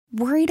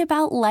Worried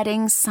about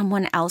letting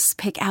someone else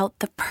pick out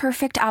the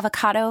perfect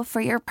avocado for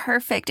your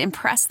perfect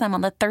impress them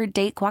on the third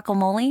date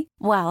guacamole?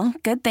 Well,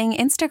 good thing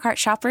Instacart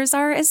shoppers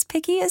are as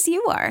picky as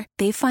you are.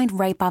 They find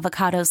ripe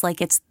avocados like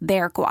it's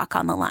their guac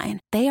on the line.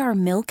 They are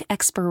milk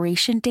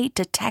expiration date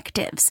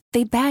detectives.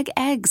 They bag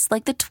eggs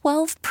like the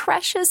 12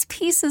 precious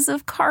pieces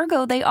of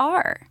cargo they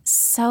are.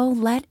 So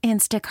let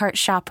Instacart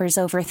shoppers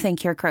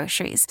overthink your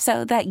groceries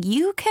so that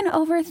you can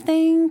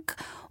overthink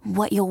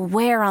what you'll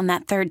wear on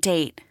that third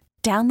date.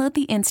 Download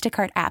the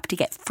Instacart app to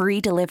get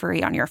free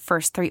delivery on your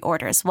first 3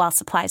 orders while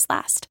supplies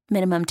last.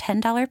 Minimum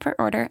 $10 per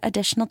order.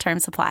 Additional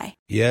terms apply.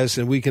 Yes,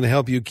 and we can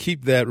help you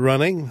keep that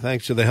running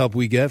thanks to the help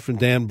we get from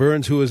Dan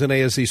Burns, who is an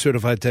ASE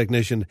certified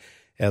technician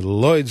at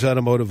Lloyd's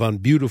Automotive on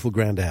beautiful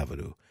Grand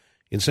Avenue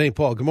in St.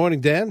 Paul. Good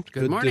morning, Dan.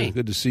 Good morning.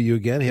 Good to see you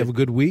again. You have a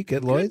good week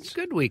at Lloyd's?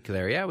 Good week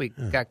there, yeah. We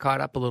got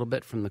caught up a little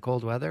bit from the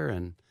cold weather,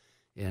 and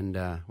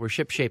we're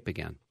shipshape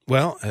again.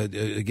 Well,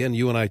 again,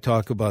 you and I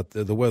talk about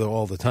the weather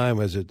all the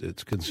time as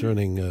it's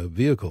concerning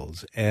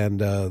vehicles. And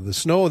the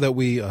snow that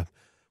we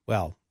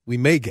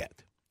may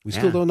get. We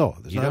still don't know.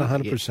 It's not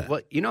 100%.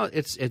 Well,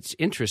 it's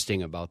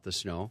interesting about the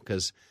snow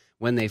because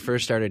when they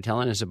first started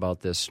telling us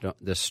about this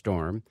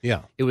storm,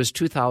 it was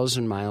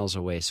 2,000 miles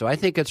away. So I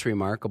think it's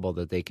remarkable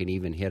that they can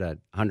even hit a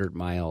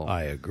 100-mile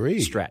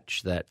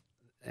stretch.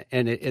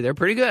 And they're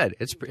pretty good.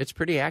 It's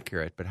pretty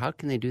accurate. But how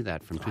can they do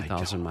that from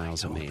 2,000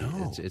 miles away?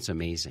 It's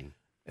amazing.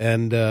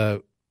 And I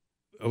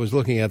was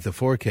looking at the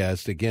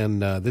forecast again.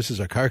 This is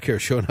a car care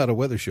show, not a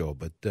weather show,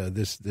 but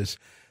this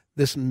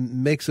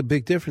makes a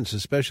big difference,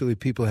 especially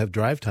people have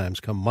drive times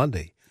come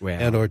Monday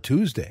and or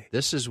Tuesday.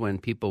 This is when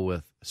people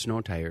with snow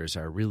tires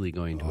are really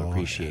going to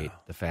appreciate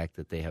the fact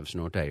that they have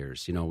snow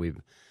tires. We've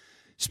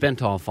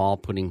spent all fall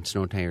putting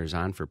snow tires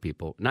on for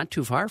people, not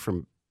too far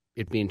from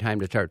it being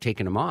time to start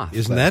taking them off.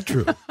 Isn't that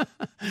true?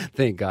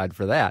 Thank God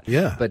for that.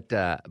 Yeah. But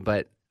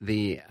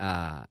this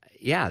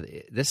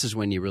is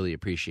when you really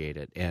appreciate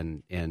it,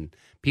 and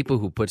people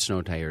who put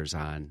snow tires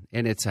on,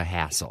 and it's a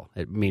hassle.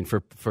 I mean,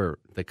 for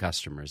the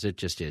customers, it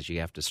just is. You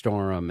have to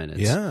store them, and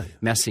it's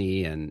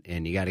messy, and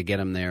you got to get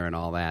them there and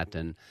all that.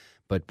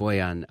 But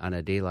boy, on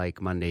a day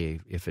like Monday,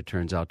 if it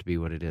turns out to be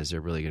what it is,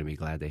 they're really going to be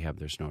glad they have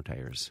their snow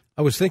tires.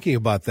 I was thinking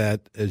about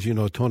that. As you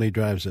know, Tony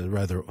drives a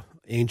rather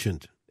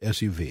ancient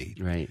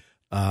SUV. Right.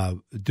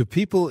 Do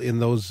people in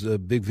those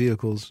big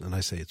vehicles, and I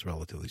say it's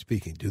relatively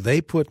speaking, do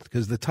they put,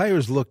 because the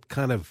tires look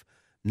kind of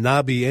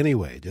knobby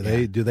anyway,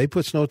 do they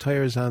put snow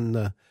tires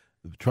on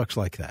trucks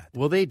like that?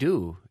 Well, they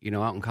do.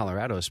 Out in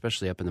Colorado,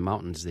 especially up in the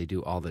mountains, they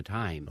do all the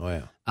time. Oh,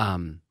 yeah.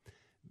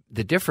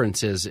 The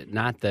difference is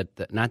not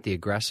the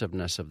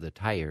aggressiveness of the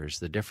tires.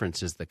 The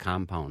difference is the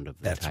compound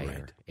of the tire.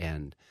 Right.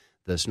 And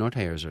the snow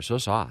tires are so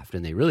soft,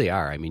 and they really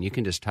are. I mean, you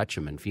can just touch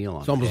them and feel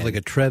them. It's almost like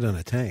a tread on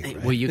a tank.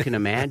 Right? Well, you can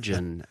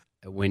imagine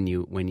when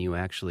you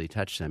actually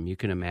touch them, you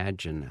can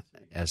imagine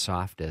as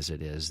soft as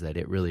it is that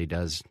it really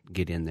does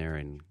get in there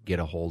and get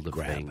a hold of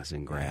things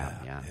and grab.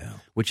 Yeah.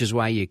 Which is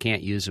why you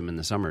can't use them in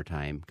the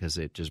summertime because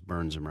it just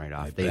burns them right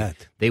off.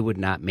 They would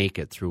not make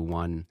it through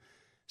one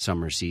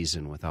summer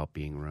season without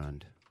being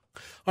ruined.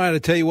 All right, I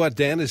tell you what,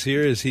 Dan is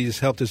here. He's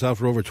helped us out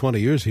for over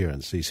 20 years here on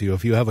CCO.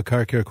 If you have a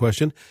car care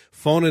question,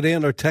 phone it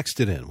in or text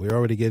it in. We're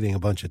already getting a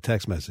bunch of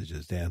text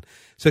messages, Dan.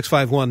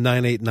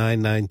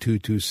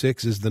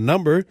 651-989-9226 is the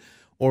number,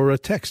 or a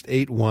text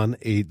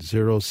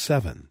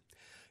 81807.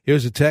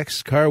 Here's a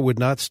text. Car would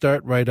not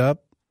start right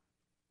up.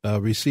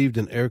 Received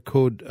an air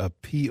code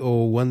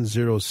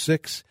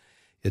P0106.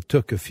 It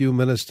took a few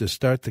minutes to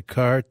start the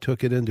car.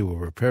 Took it into a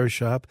repair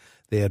shop.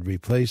 They had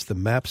replaced the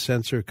map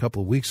sensor a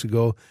couple of weeks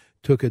ago.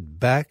 Took it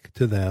back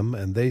to them,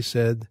 and they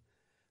said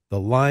the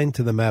line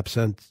to the map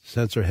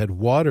sensor had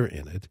water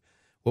in it.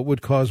 What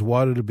would cause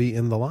water to be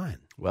in the line?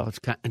 Well,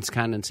 it's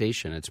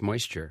condensation. It's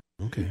moisture.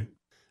 Okay.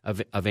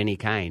 Of any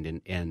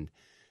kind. And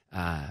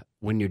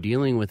when you're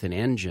dealing with an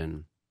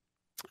engine,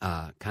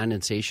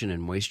 condensation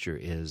and moisture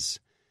is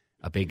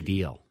a big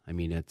deal. I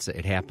mean,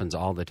 it happens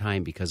all the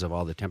time because of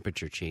all the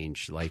temperature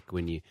change. Like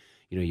when you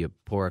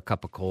pour a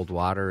cup of cold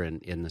water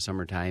in the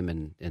summertime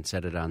and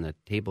set it on the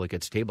table, it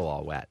gets table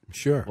all wet.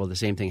 Sure. Well, the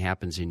same thing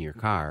happens in your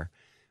car.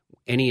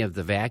 Any of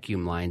the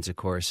vacuum lines, of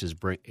course, is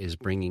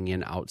bringing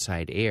in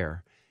outside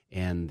air,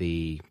 and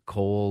the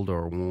cold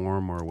or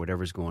warm or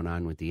whatever's going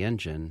on with the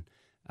engine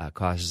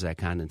causes that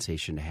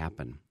condensation to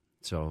happen.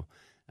 So,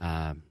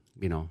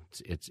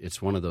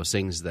 it's one of those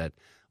things that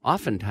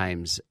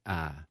oftentimes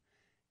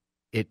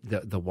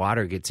the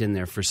water gets in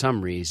there for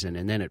some reason,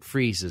 and then it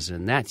freezes,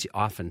 and that's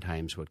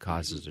oftentimes what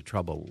causes the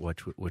trouble,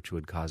 which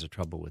would cause a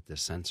trouble with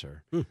this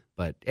sensor.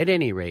 But at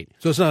any rate,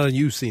 so it's not.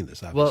 You've seen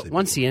this, obviously. Well,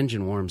 once the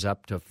engine warms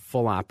up to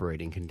full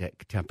operating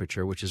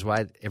temperature, which is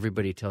why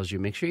everybody tells you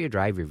make sure you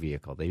drive your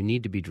vehicle. They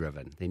need to be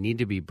driven. They need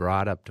to be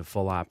brought up to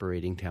full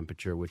operating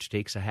temperature, which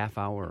takes a half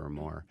hour or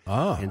more.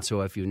 And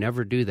so if you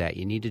never do that,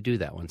 you need to do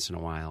that once in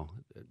a while,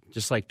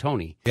 just like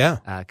Tony. Yeah,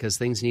 because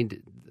things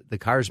need. The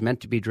car's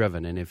meant to be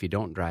driven, and if you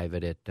don't drive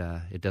it,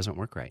 it doesn't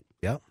work right.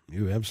 Yeah,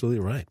 you're absolutely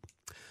right.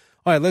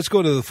 All right, let's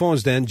go to the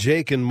phones, Dan.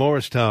 Jake in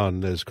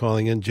Morristown is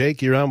calling in.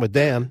 Jake, you're on with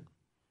Dan.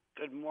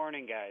 Good morning.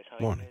 morning, guys. How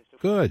Morning. You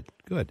guys doing?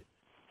 Good.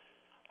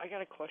 I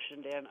got a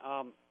question, Dan.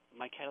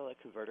 My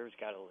catalytic converter's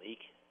got a leak.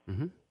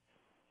 Mm-hmm.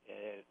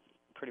 It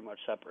pretty much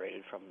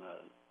separated from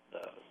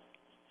the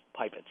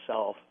pipe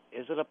itself.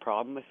 Is it a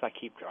problem if I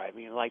keep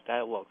driving it like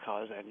that? Will it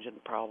cause engine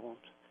problems?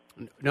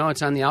 No,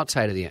 it's on the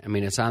outside of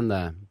it's on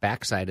the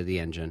back side of the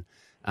engine.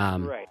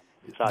 Right.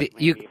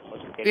 You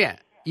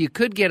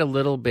could get a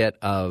little bit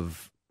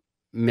of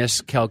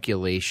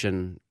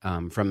miscalculation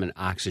from an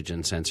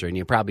oxygen sensor, and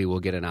you probably will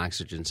get an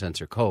oxygen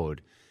sensor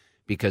code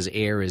because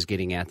air is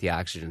getting at the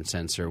oxygen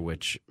sensor,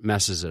 which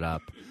messes it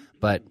up.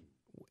 But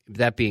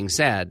that being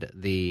said,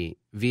 the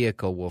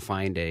vehicle will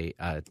find a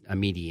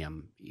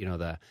medium.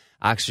 The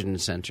oxygen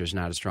sensor is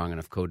not a strong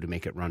enough code to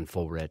make it run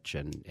full rich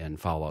and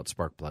foul out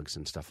spark plugs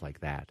and stuff like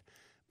that.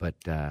 But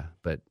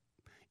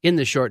in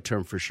the short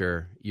term, for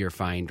sure, you're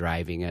fine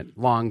driving it.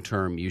 Long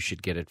term, you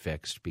should get it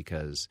fixed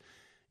because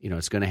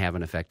it's going to have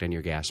an effect on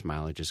your gas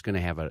mileage. It's going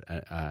to have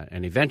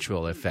an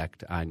eventual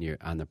effect on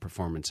the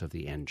performance of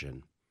the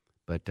engine.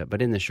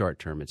 But in the short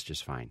term, it's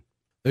just fine.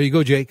 There you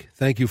go, Jake.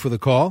 Thank you for the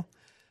call.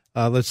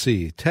 Let's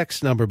see.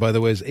 Text number, by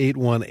the way, is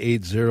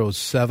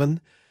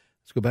 81807.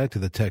 Let's go back to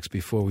the text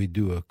before we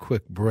do a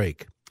quick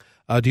break.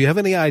 Do you have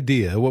any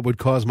idea what would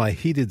cause my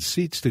heated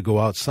seats to go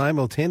out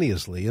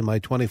simultaneously in my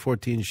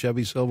 2014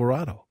 Chevy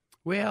Silverado?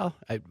 Well,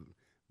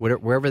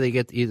 wherever they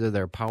get either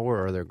their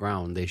power or their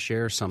ground, they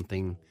share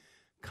something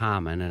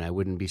common, and I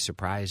wouldn't be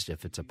surprised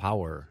if it's a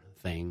power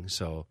thing.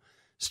 So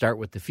start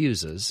with the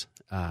fuses.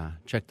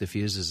 Check the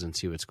fuses and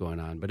see what's going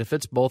on. But if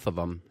it's both of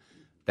them,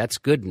 that's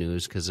good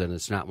news because then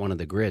it's not one of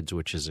the grids,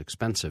 which is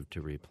expensive to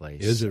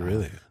replace. Is it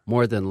really?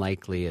 More than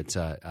likely, it's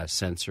a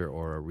sensor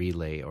or a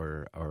relay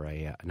or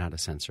not a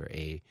sensor,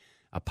 a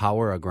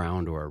power, a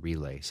ground, or a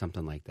relay,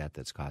 something like that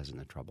that's causing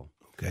the trouble.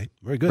 Okay,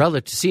 very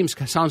good.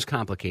 Sounds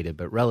complicated,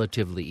 but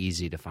relatively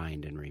easy to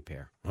find and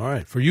repair. All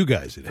right, for you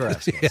guys it is. For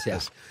us,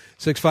 yes.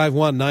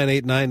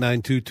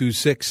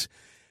 651-989-9226.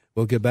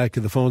 We'll get back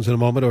to the phones in a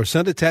moment, or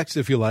send a text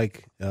if you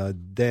like.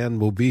 Dan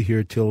will be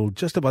here till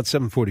just about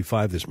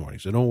 7:45 this morning,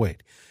 so don't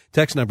wait.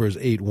 Text number is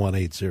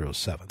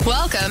 81807.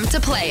 Welcome to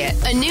Play It,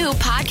 a new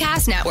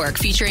podcast network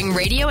featuring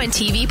radio and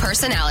TV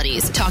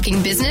personalities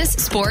talking business,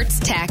 sports,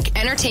 tech,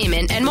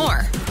 entertainment, and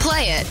more.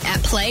 Play it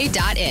at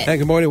play.it. Hey,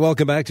 good morning.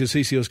 Welcome back to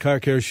CCO's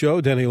Car Care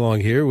Show. Denny Long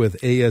here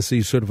with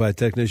ASE certified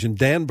technician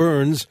Dan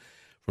Burns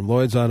from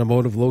Lloyd's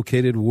Automotive,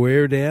 located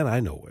where, Dan? I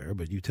know where,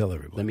 but you tell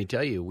everybody. Let me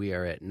tell you, we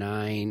are at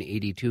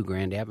 982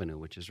 Grand Avenue,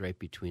 which is right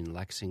between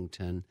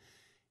Lexington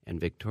and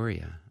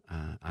Victoria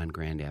on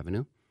Grand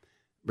Avenue.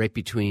 Right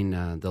between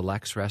the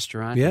Lex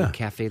restaurant and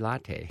Cafe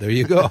Latte. There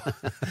you go.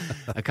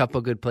 A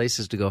couple good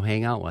places to go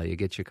hang out while you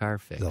get your car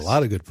fixed. There's a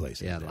lot of good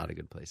places. Yeah, a lot of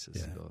good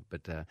places to go.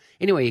 But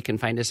anyway, you can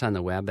find us on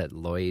the web at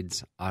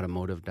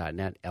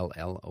lloydsautomotive.net,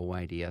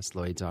 LLOYDS,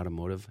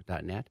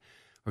 lloydsautomotive.net,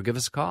 or give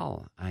us a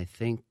call. I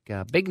think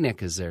Big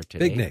Nick is there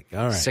today. Big Nick,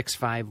 all right.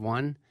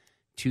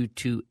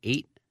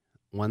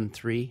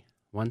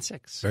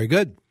 651-228-1316. Very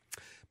good.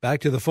 Back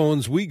to the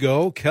phones we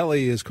go.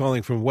 Kelly is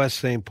calling from West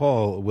St.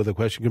 Paul with a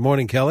question. Good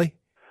morning, Kelly.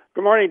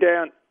 Good morning,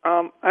 Dan.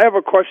 I have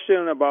a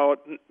question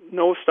about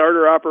no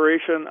starter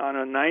operation on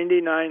a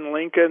 99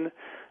 Lincoln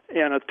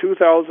and a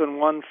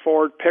 2001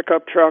 Ford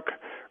pickup truck.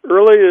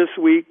 Early this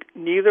week,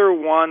 neither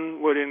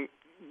one would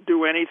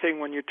do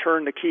anything when you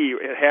turn the key.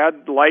 It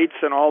had lights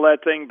and all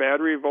that thing.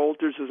 Battery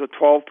voltage is a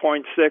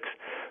 12.6.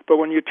 But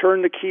when you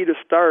turn the key to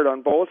start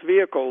on both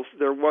vehicles,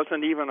 there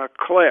wasn't even a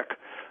click.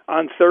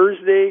 On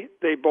Thursday,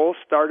 they both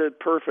started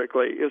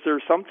perfectly. Is there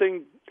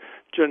something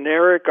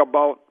generic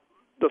about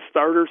the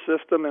starter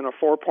system in a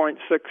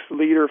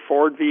 4.6-liter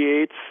Ford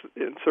V8s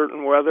in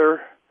certain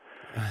weather?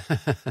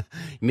 It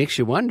makes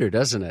you wonder,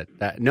 doesn't it?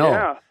 No,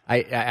 yeah.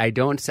 I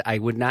don't. I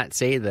would not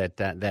say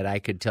that I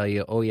could tell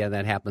you, oh, yeah,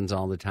 that happens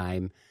all the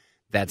time.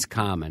 That's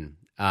common.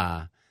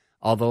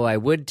 Although I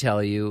would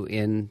tell you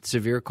in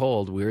severe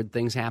cold, weird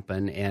things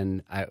happen.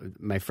 And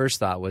my first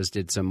thought was,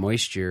 did some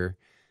moisture,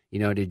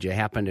 did you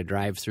happen to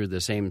drive through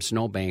the same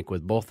snowbank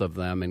with both of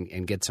them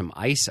and get some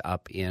ice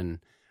up in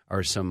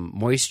or some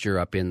moisture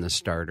up in the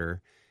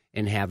starter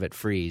and have it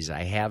freeze?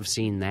 I have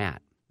seen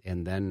that.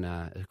 And then,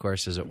 of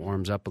course, as it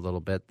warms up a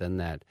little bit, then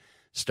that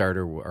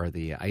starter or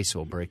the ice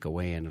will break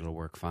away and it'll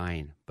work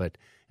fine. But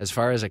as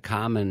far as a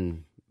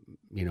common,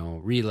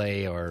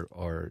 relay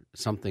or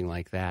something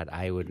like that,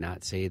 I would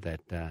not say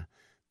that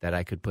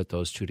I could put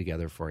those two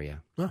together for you.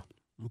 Oh,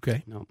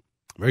 okay. No.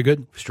 Very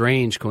good.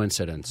 Strange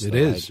coincidence. It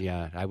is.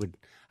 I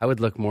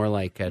would look more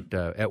like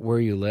at where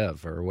you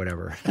live or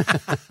whatever.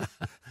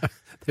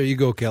 There you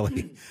go,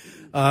 Kelly.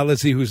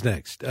 Let's see who's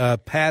next.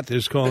 Pat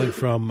is calling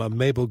from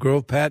Maple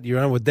Grove. Pat, you're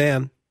on with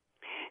Dan.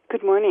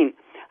 Good morning.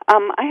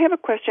 I have a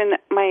question.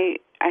 I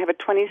have a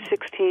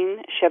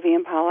 2016 Chevy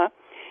Impala,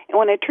 and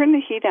when I turn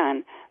the heat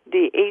on,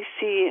 the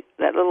AC,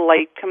 that little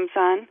light comes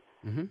on.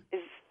 Mm-hmm.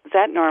 Is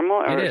that normal,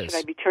 or should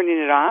I be turning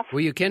it off? Well,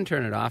 you can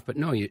turn it off, but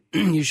no,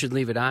 you should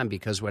leave it on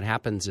because what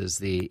happens is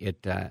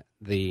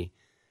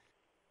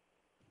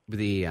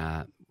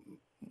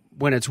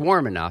when it's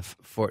warm enough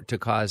to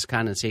cause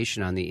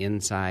condensation on the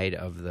inside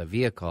of the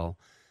vehicle,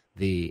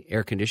 the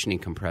air conditioning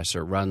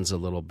compressor runs a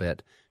little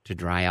bit to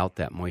dry out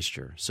that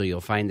moisture. So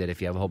you'll find that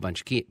if you have a whole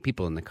bunch of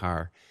people in the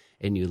car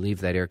and you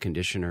leave that air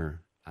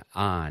conditioner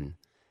on,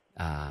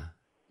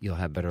 you'll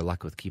have better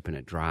luck with keeping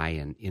it dry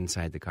and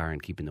inside the car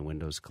and keeping the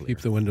windows clear. Keep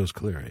the windows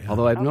clear, yeah.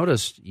 Although I've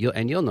noticed,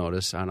 you'll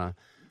notice on a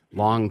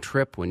long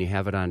trip when you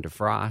have it on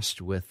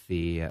defrost with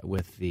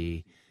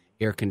the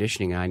air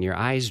conditioning on, your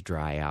eyes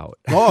dry out.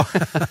 Oh,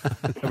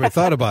 never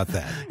thought about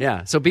that.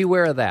 Yeah, so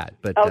beware of that.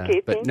 But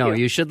okay, but no,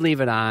 you should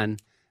leave it on,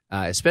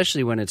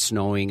 especially when it's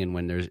snowing and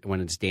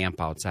when it's damp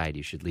outside.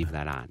 You should leave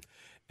that on.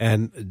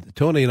 And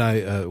Tony and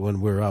I, when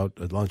we're out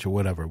at lunch or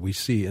whatever, we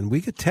see, and we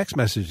get text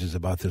messages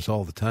about this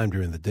all the time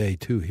during the day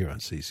too here on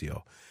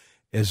CCO,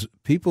 is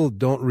people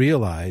don't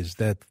realize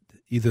that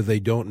either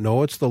they don't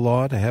know it's the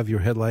law to have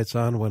your headlights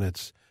on when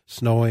it's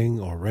snowing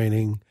or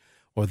raining,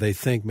 or they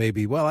think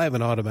maybe, well, I have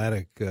an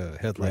automatic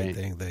headlight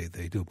thing.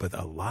 They do. But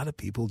a lot of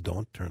people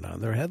don't turn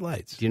on their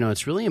headlights. You know,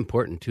 it's really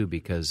important, too,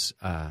 because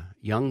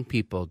young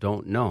people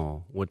don't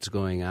know what's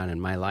going on in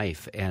my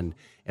life. And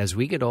as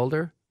we get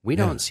older, we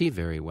don't see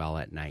very well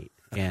at night.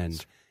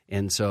 And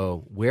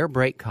so wear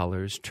bright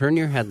colors, turn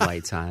your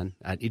headlights on,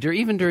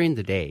 even during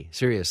the day,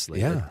 seriously.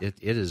 Yeah. It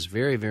is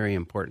very, very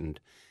important.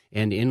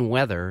 And in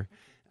weather,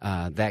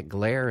 that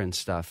glare and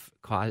stuff,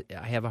 I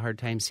have a hard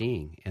time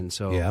seeing. And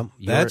so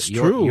that's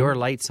true. Your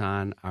lights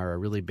on are a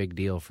really big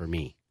deal for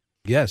me.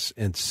 Yes,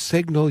 and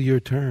signal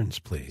your turns,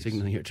 please.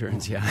 Signal your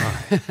turns,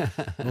 yeah.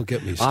 Don't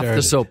get me started. Off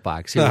the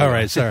soapbox. All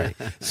right, sorry.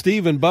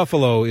 Steve in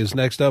Buffalo is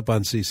next up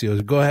on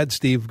CCO. Go ahead,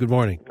 Steve. Good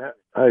morning.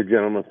 Hi,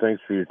 gentlemen.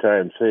 Thanks for your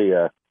time. Say,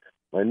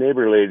 my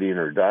neighbor lady and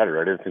her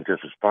daughter, I didn't think this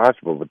was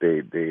possible, but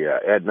they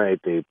at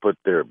night they put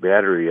their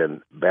battery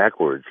in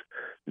backwards.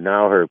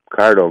 Now her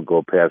car don't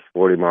go past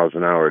 40 miles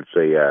an hour. It's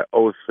a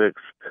 06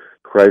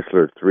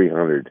 Chrysler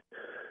 300.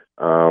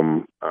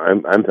 I'm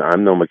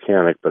no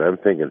mechanic, but I'm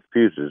thinking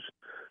fuses.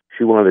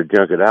 She wanted to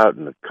junk it out,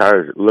 and the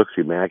car looks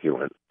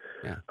immaculate.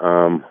 Yeah.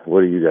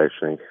 What do you guys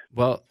think?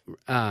 Well,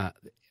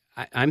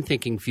 I'm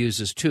thinking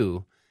fuses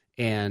too,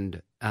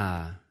 and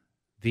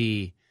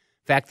the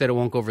fact that it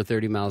won't go over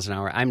 30 miles an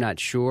hour, I'm not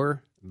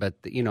sure, but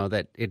you know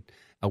that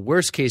a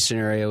worst case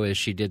scenario is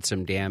she did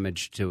some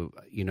damage to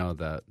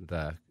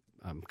the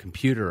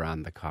computer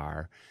on the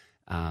car.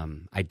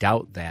 I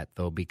doubt that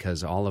though,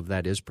 because all of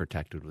that is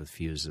protected with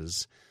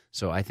fuses.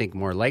 So I think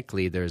more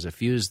likely there's a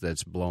fuse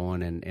that's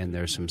blowing and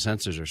there's some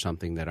sensors or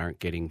something that aren't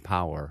getting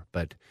power.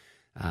 But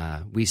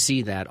we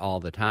see that all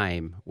the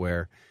time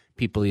where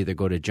people either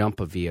go to jump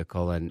a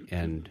vehicle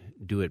and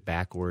do it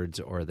backwards,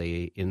 or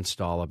they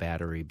install a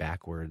battery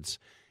backwards.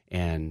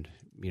 And,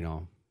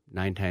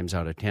 9 times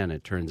out of 10,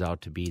 it turns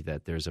out to be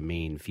that there's a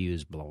main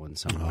fuse blowing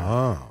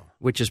somewhere,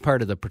 which is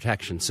part of the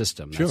protection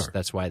system.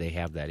 That's why they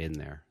have that in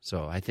there.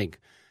 So I think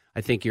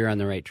you're on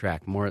the right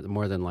track. More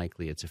than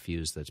likely, it's a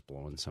fuse that's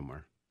blowing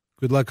somewhere.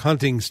 Good luck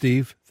hunting,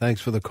 Steve.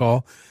 Thanks for the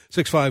call.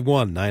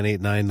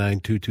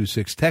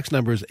 651-989-9226. Text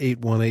number is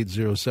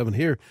 81807.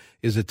 Here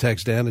is a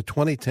text, Dan. A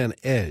 2010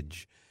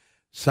 Edge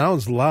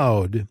sounds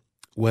loud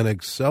when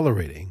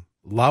accelerating,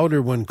 louder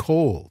when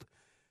cold.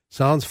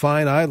 Sounds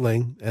fine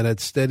idling and at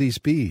steady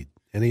speed.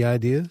 Any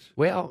ideas?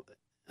 Well,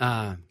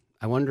 I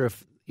wonder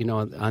if,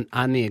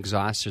 on the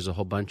exhaust there's a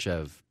whole bunch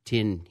of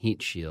tin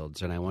heat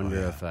shields, and I wonder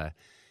if a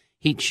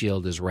heat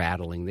shield is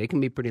rattling. They can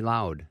be pretty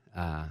loud.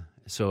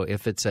 So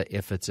if it's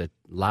a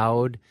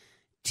loud,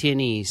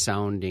 tinny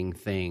sounding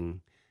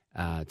thing,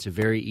 it's a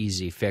very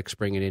easy fix.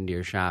 Bring it into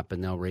your shop,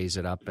 and they'll raise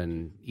it up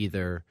and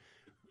either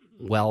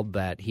weld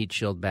that heat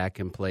shield back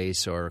in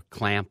place, or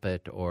clamp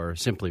it, or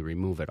simply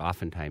remove it.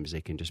 Oftentimes they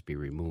can just be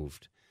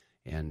removed.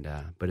 And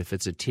but if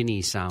it's a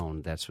tinny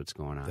sound, that's what's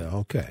going on.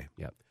 Okay.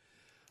 Yep.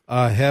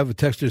 I have a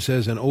texter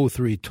says an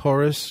 03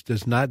 Taurus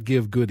does not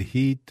give good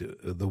heat.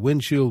 The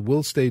windshield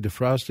will stay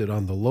defrosted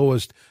on the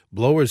lowest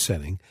blower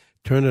setting.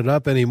 Turn it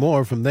up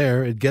anymore, from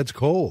there it gets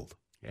cold.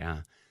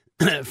 Yeah.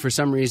 For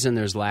some reason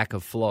there's lack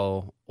of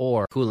flow,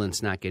 or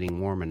coolant's not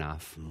getting warm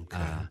enough.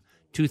 Okay.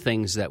 Two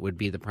things that would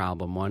be the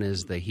problem. One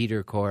is the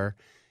heater core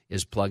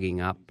is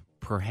plugging up.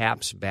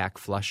 Perhaps back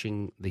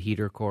flushing the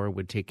heater core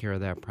would take care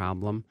of that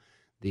problem.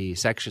 The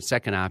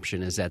second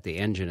option is that the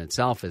engine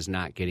itself is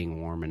not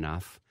getting warm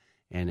enough.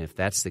 And if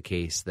that's the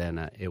case,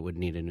 then it would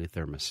need a new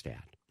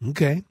thermostat.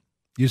 Okay.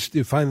 You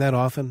find that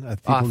often?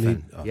 People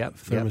need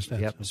thermostats?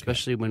 Yep. Okay.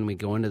 Especially when we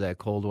go into that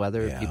cold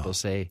weather. Yeah. People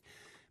say,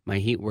 my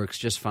heat works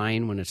just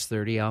fine when it's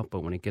 30 out,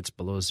 but when it gets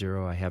below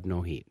 0, I have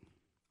no heat.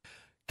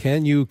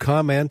 Can you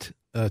comment,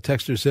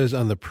 texter says,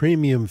 on the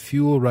premium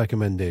fuel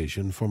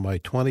recommendation for my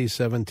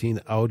 2017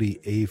 Audi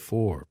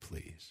A4,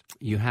 please?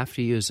 You have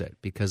to use it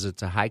because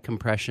it's a high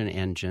compression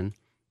engine,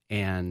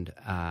 and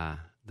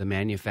the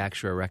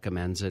manufacturer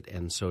recommends it,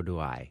 and so do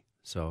I.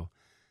 So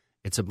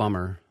it's a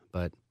bummer,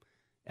 but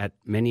at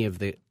many of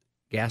the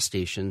gas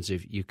stations,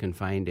 if you can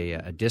find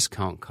a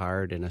discount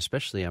card, and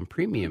especially on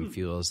premium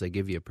fuels, they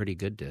give you a pretty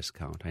good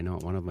discount. I know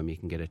at one of them you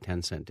can get a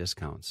 10-cent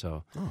discount.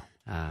 So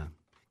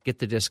get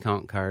the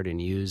discount card and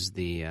use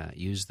the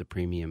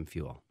premium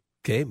fuel.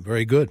 Okay,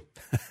 very good.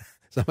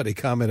 Somebody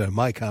commented on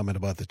my comment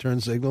about the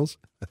turn signals.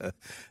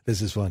 This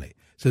is funny. It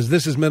says,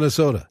 this is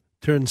Minnesota.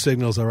 Turn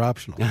signals are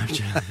optional.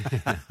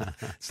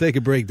 Let's take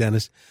a break,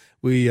 Dennis.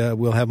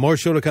 We'll have more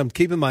show to come.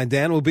 Keep in mind,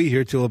 Dan will be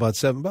here till about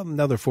 7, about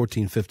another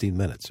 14, 15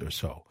 minutes or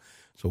so.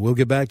 So we'll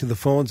get back to the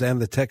phones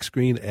and the text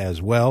screen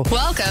as well.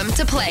 Welcome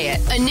to Play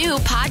It, a new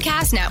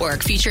podcast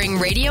network featuring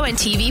radio and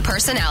TV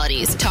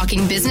personalities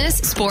talking business,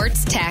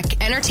 sports,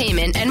 tech,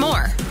 entertainment, and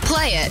more.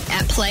 Play it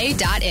at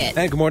play.it.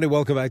 And good morning.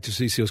 Welcome back to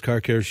CCO's Car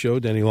Care Show.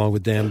 Danny along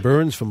with Dan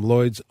Burns from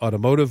Lloyd's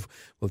Automotive.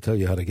 We'll tell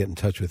you how to get in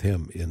touch with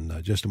him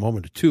in just a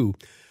moment or two.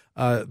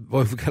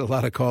 We've got a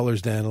lot of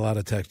callers, Dan, a lot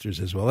of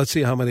texters as well. Let's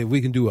see how many.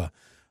 We can do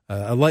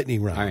a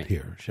lightning round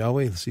here, shall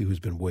we? Let's see who's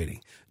been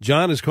waiting.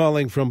 John is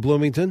calling from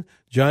Bloomington.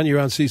 John, you're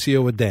on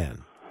CCO with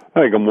Dan.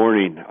 Hi, good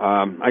morning.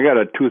 I got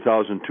a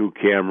 2002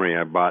 Camry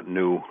I bought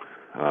new.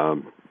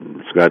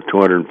 It's got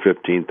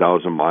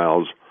 215,000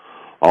 miles.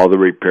 All the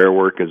repair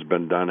work has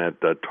been done at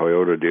the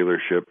Toyota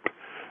dealership.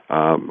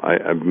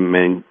 I've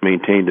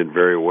maintained it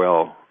very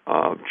well.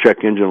 Check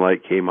engine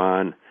light came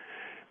on,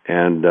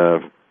 and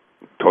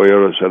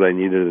Toyota said I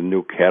needed a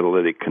new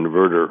catalytic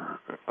converter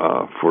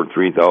for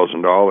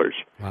 $3,000.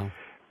 Wow.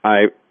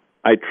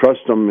 I trust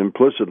them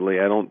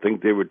implicitly. I don't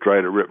think they would try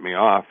to rip me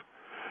off.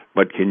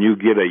 But can you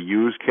get a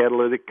used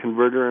catalytic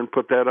converter and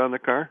put that on the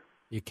car?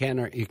 You can,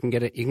 or you can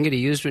get a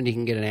used one. You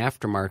can get an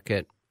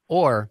aftermarket,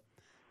 or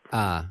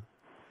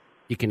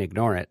you can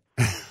ignore it.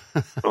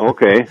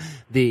 Okay.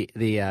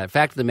 The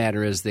fact of the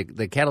matter is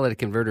the catalytic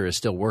converter is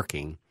still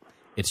working.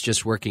 It's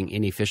just working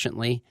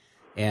inefficiently,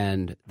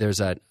 and there's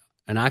an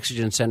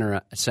oxygen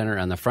center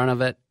on the front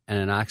of it and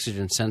an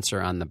oxygen sensor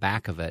on the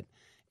back of it,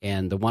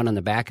 and the one on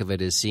the back of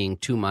it is seeing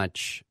too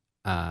much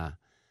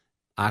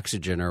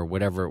oxygen or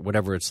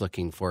whatever it's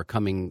looking for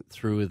coming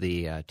through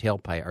the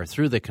tailpipe or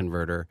through the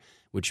converter,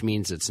 which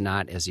means it's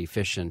not as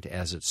efficient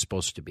as it's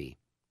supposed to be.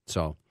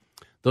 So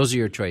those are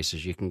your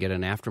choices. You can get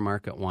an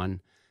aftermarket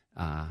one.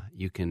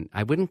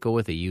 I wouldn't go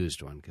with a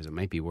used one because it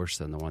might be worse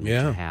than the one that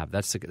you have.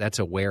 That's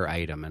a wear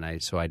item, and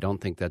I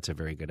don't think that's a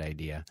very good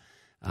idea.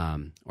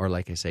 Or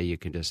like I say, you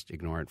can just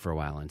ignore it for a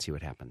while and see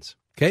what happens.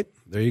 Okay,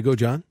 there you go,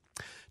 John.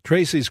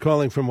 Tracy's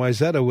calling from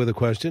Wayzata with a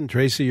question.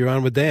 Tracy, you're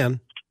on with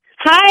Dan.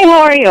 Hi,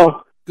 how are you?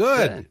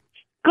 Good.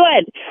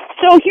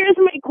 So here's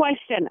my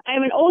question. I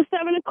have an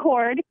 07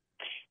 Accord,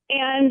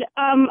 and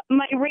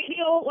my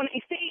radio, when I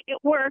say it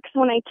works,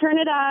 when I turn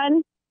it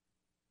on,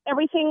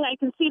 everything, I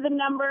can see the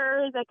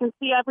numbers, I can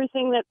see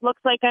everything that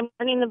looks like I'm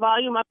turning the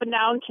volume up and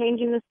down,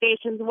 changing the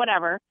stations,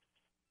 whatever.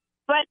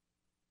 But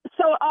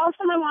so all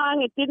summer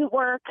long, it didn't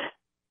work,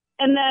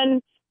 and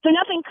then, so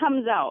nothing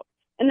comes out.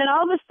 And then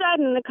all of a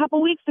sudden, a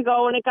couple weeks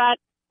ago, when it got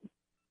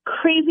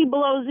crazy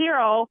below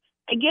zero,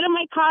 I get in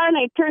my car and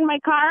I turn my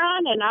car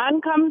on, and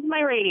on comes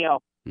my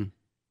radio.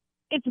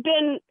 It's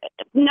been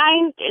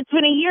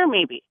a year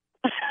maybe.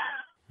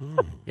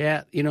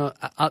 Yeah,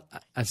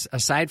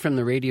 aside from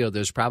the radio,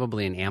 there's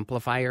probably an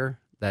amplifier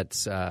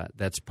that's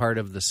part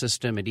of the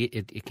system.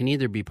 It can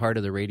either be part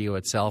of the radio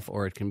itself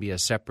or it can be a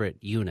separate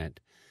unit.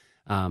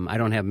 I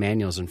don't have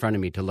manuals in front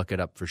of me to look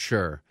it up for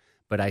sure,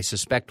 but I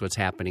suspect what's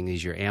happening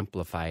is your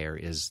amplifier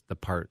is the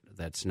part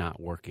that's not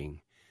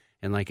working.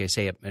 And like I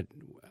say,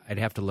 I'd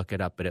have to look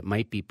it up, but it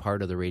might be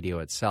part of the radio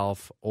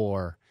itself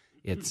or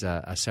it's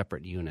a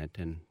separate unit.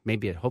 And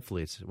maybe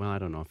hopefully it's, well, I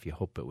don't know if you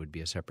hope it would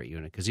be a separate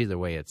unit because either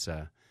way it's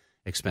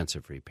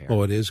expensive repair.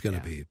 Oh, it is going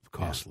to be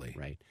costly.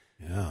 Yeah, right.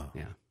 Yeah.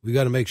 We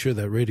got to make sure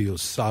that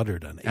radio's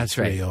soldered on That's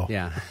H3O. right.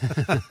 Yeah.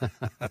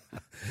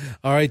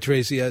 All right,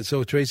 Tracy.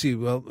 So Tracy,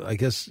 well, I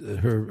guess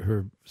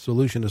her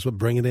solution is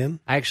bring it in?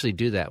 I actually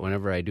do that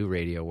whenever I do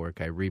radio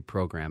work. I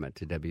reprogram it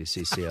to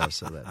WCCO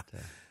so that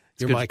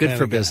it's good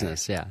for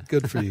business. Yeah.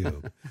 Good for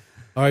you.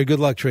 All right, good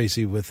luck,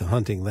 Tracy, with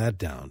hunting that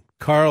down.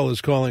 Carl is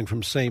calling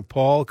from St.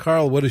 Paul.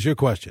 Carl, what is your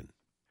question?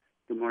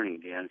 Good morning,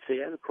 Dan. I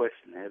have a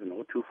question. I have an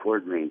 02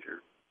 Ford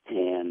Ranger,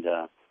 and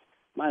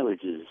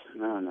mileage is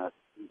not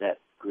that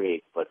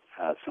great, but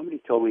somebody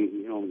told me,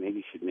 maybe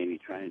you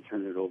should try and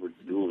turn it over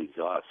to dual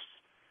exhausts.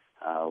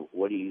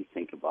 What do you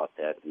think about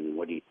that, and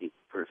what do you think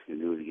the person can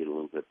do to get a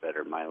little bit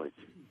better mileage?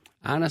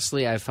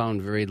 Honestly, I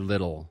found very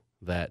little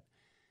that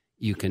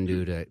you can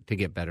do to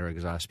get better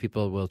exhaust.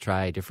 People will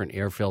try different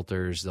air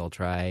filters. They'll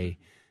try,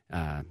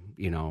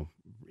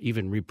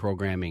 even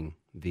reprogramming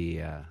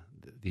the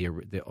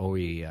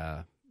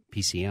OE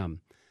PCM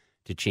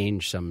to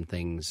change some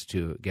things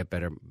to get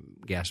better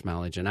gas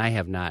mileage. And I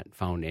have not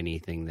found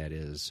anything that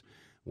is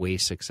way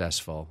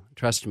successful.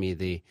 Trust me,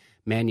 the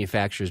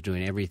manufacturer's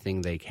doing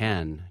everything they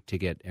can to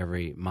get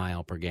every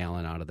mile per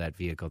gallon out of that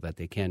vehicle that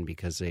they can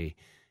because they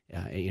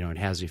it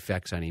has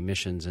effects on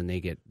emissions, and they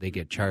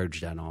get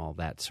charged on all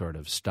that sort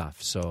of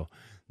stuff. So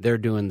they're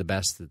doing the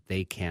best that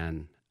they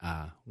can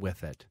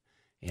with it,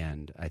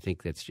 and I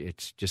think it's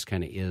just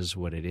kind of is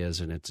what it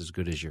is, and it's as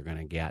good as you're going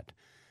to get.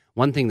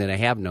 One thing that I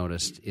have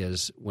noticed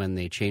is when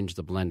they change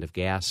the blend of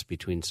gas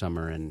between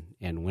summer and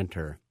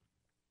winter,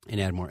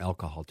 and add more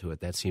alcohol to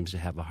it, that seems to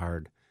have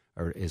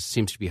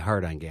seems to be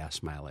hard on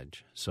gas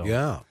mileage. So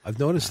yeah, I've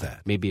noticed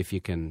that. Maybe if you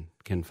can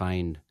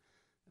find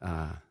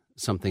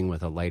something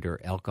with a lighter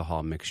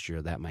alcohol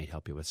mixture, that might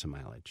help you with some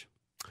mileage.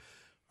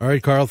 All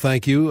right, Carl,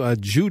 thank you.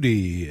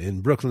 Judy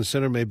in Brooklyn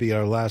Center may be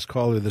our last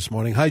caller this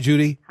morning. Hi,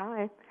 Judy.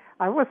 Hi.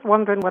 I was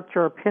wondering what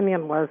your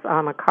opinion was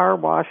on a car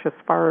wash as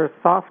far as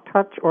soft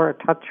touch or a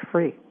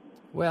touch-free.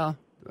 Well,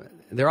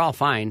 they're all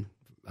fine.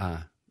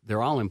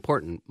 They're all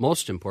important.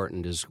 Most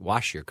important is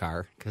wash your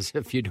car, because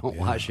if you don't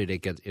wash it,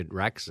 it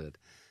wrecks it.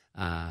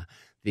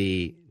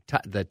 The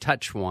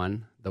touch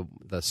one,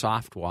 the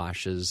soft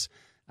washes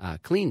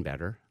clean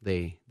better.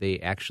 They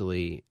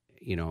actually,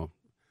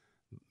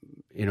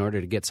 in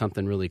order to get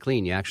something really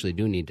clean, you actually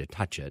do need to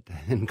touch it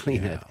and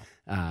clean it.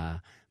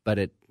 But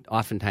it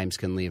oftentimes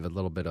can leave a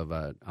little bit of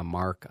a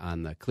mark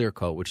on the clear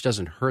coat, which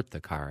doesn't hurt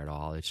the car at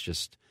all. It's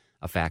just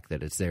a fact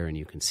that it's there and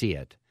you can see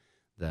it.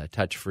 The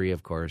touch-free,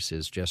 of course,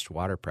 is just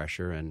water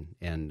pressure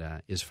and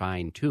is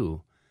fine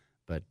too.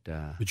 But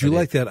you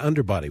like that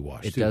underbody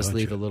wash? It does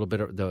leave a little bit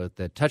of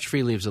the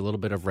touch-free leaves a little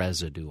bit of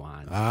residue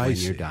on when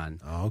you're done.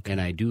 Oh, okay. And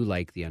I do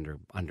like the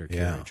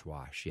undercarriage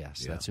wash.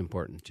 Yes, that's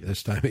important too.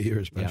 This time of year,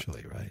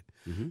 especially, right?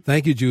 Mm-hmm.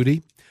 Thank you,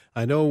 Judy.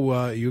 I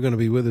know you're going to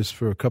be with us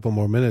for a couple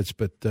more minutes,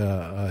 but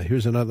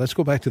here's another. Let's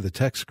go back to the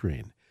text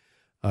screen.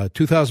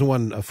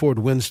 2001 Ford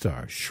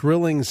Windstar,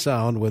 shrilling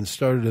sound when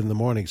started in the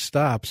morning,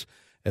 stops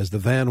as the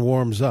van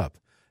warms up.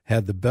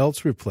 Had the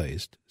belts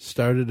replaced,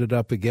 started it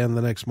up again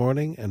the next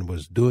morning, and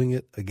was doing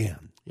it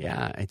again.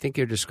 Yeah, I think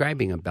you're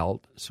describing a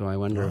belt. So I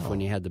wonder if when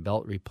you had the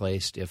belt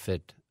replaced, if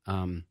it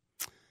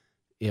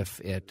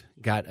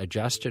got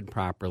adjusted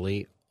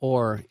properly,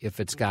 or if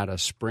it's got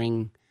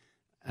an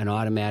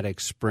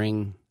automatic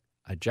spring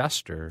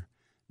adjuster.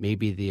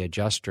 Maybe the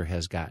adjuster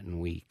has gotten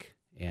weak,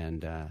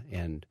 and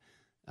the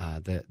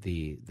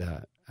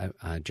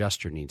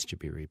adjuster needs to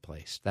be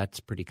replaced. That's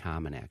pretty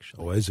common,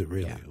 actually. Oh, is it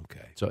really? Yeah.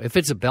 Okay. So if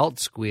it's a belt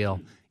squeal,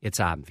 it's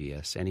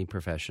obvious. Any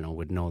professional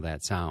would know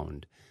that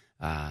sound.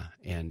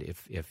 And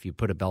if you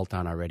put a belt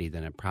on already,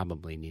 then it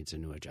probably needs a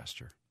new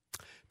adjuster.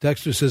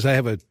 Dexter says, I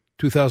have a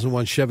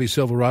 2001 Chevy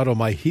Silverado.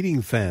 My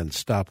heating fan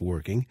stopped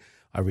working.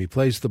 I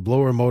replaced the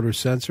blower motor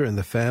sensor, and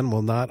the fan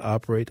will not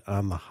operate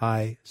on the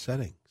high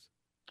settings.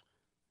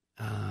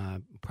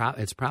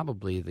 It's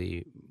probably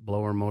the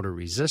blower motor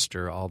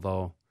resistor,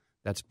 although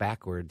that's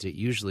backwards. It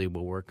usually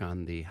will work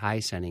on the high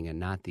setting and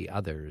not the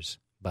others.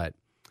 But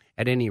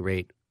at any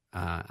rate,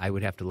 I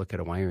would have to look at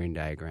a wiring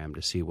diagram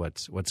to see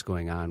what's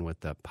going on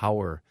with the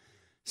power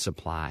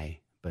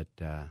supply. But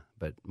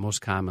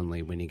most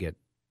commonly, when you get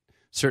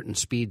certain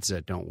speeds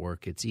that don't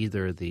work, it's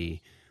either the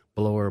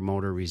blower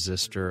motor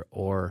resistor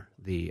or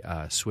the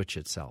switch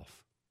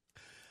itself.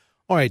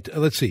 All right,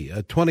 let's see.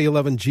 A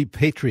 2011 Jeep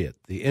Patriot.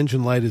 The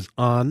engine light is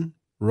on,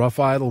 rough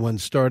idle when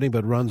starting,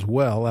 but runs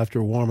well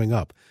after warming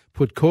up.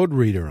 Put code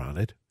reader on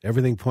it.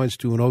 Everything points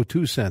to an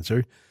O2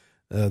 sensor.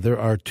 There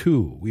are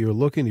two. We are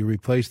looking to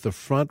replace the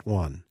front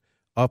one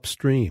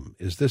upstream.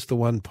 Is this the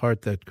one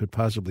part that could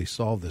possibly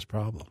solve this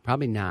problem?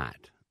 Probably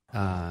not.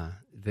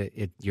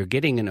 You're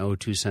getting an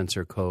O2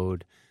 sensor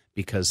code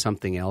because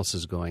something else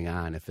is going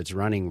on. If it's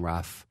running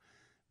rough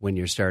when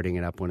you're starting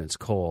it up when it's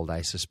cold,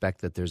 I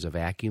suspect that there's a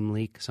vacuum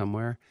leak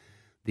somewhere.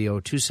 The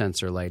O2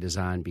 sensor light is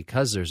on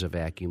because there's a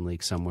vacuum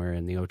leak somewhere,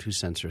 and the O2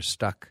 sensor is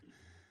stuck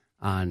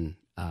on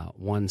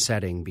one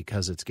setting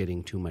because it's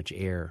getting too much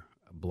air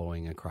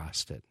blowing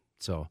across it.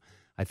 So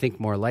I think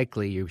more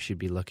likely you should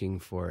be looking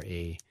for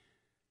a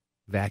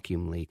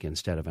vacuum leak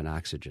instead of an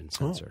oxygen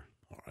sensor.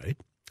 Oh, all right.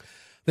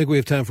 I think we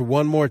have time for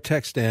one more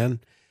text, Dan.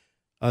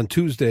 On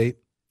Tuesday,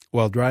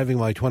 while driving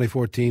my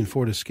 2014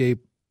 Ford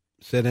Escape,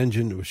 said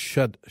engine was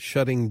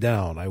shutting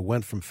down. I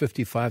went from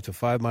 55 to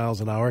 5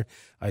 miles an hour.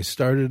 I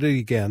started it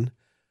again.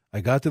 I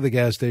got to the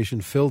gas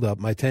station, filled up.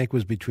 My tank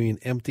was between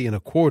empty and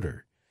a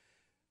quarter.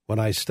 When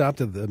I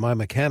stopped at my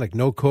mechanic,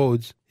 no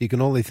codes. He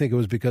can only think it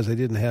was because I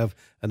didn't have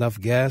enough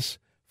gas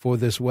for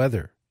this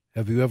weather.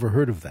 Have you ever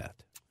heard of that?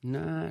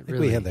 Not really. I think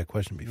we had that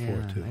question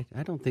before, too.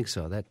 I don't think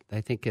so.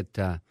 I think it.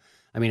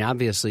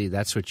 Obviously,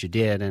 that's what you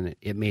did, and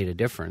it made a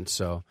difference.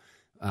 So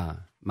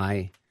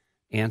my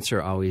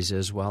answer always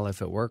is, well,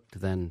 if it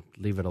worked, then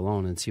leave it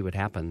alone and see what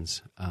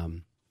happens.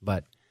 Unless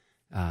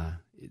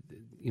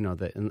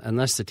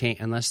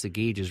the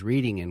gauge is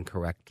reading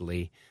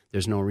incorrectly,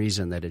 there's no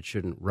reason that it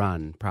shouldn't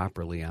run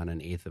properly on an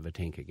eighth of a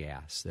tank of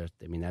gas.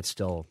 That's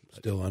still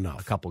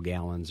enough. A couple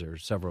gallons or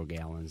several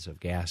gallons of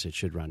gas. It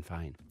should run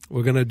fine.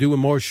 We're going to do a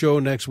more show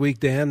next week,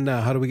 Dan.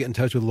 How do we get in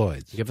touch with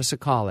Lloyd's? Give us a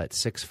call at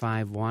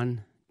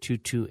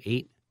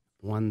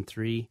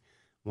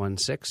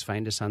 651-228-1316.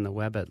 Find us on the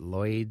web at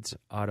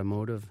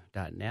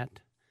lloydsautomotive.net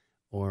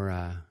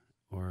or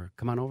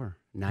come on over,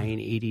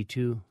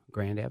 982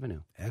 Grand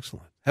Avenue.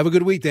 Excellent. Have a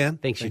good week, Dan.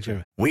 Thanks,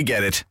 you. We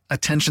get it.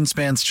 Attention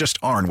spans just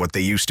aren't what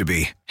they used to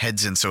be.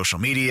 Heads in social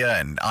media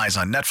and eyes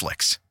on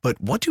Netflix. But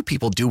what do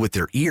people do with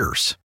their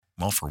ears?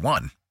 Well, for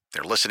one,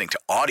 they're listening to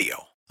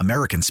audio.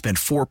 Americans spend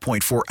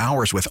 4.4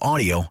 hours with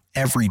audio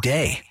every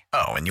day.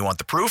 Oh, and you want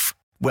the proof?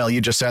 Well,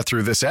 you just sat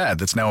through this ad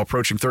that's now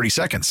approaching 30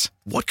 seconds.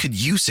 What could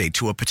you say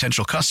to a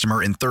potential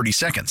customer in 30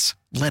 seconds?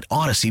 Let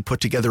Odyssey put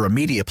together a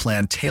media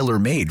plan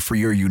tailor-made for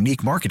your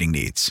unique marketing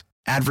needs.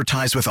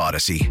 Advertise with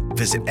Odyssey.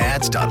 Visit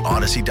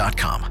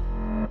ads.odyssey.com.